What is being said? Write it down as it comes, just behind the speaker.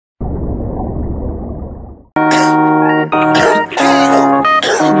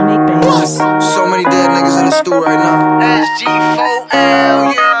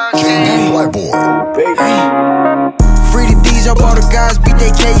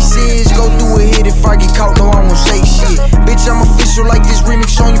says, go do a hit. If I get caught, no, I won't say shit. Bitch, I'm official like this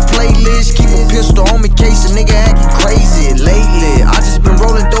remix on your playlist. Keep a pistol on me, case a nigga acting crazy lately. I just been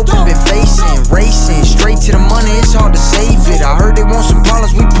rolling dope and been facing, racing straight to the money, it's hard to save it. I heard they want some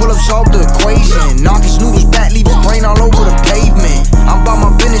problems, we pull up, solve the equation. Knock his noodles back, leave his brain all over the pavement. I'm about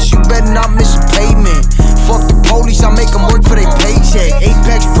my business, you better not miss a payment. Fuck the police, I make them work for their paycheck.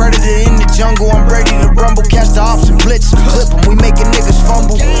 Apex predator in the jungle, I'm ready to rumble. Catch the ops and blitz and clip them, we making niggas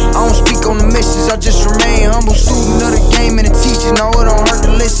fumble. I don't speak on the missions, I just remain humble. Student of the game and a teacher, no it don't hurt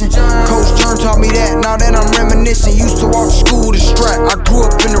to listen. Coach Jern taught me that, now that I'm reminiscing. Used to walk to school with a strap, I grew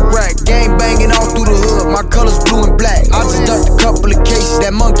up in the rack. Gang banging all through the hood, my colors blue and black. I just ducked a couple of cases,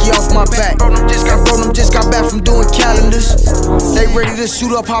 that monkey off my back. Bro, them just got back from doing calendars. They ready to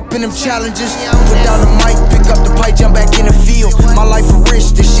shoot up, hop in them challenges. Put down the mic, pick up the pipe, jump back in the field. My life a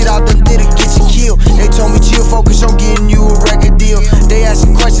risk, this shit I done did it, get you killed. They told me chill, focus on getting you a record deal.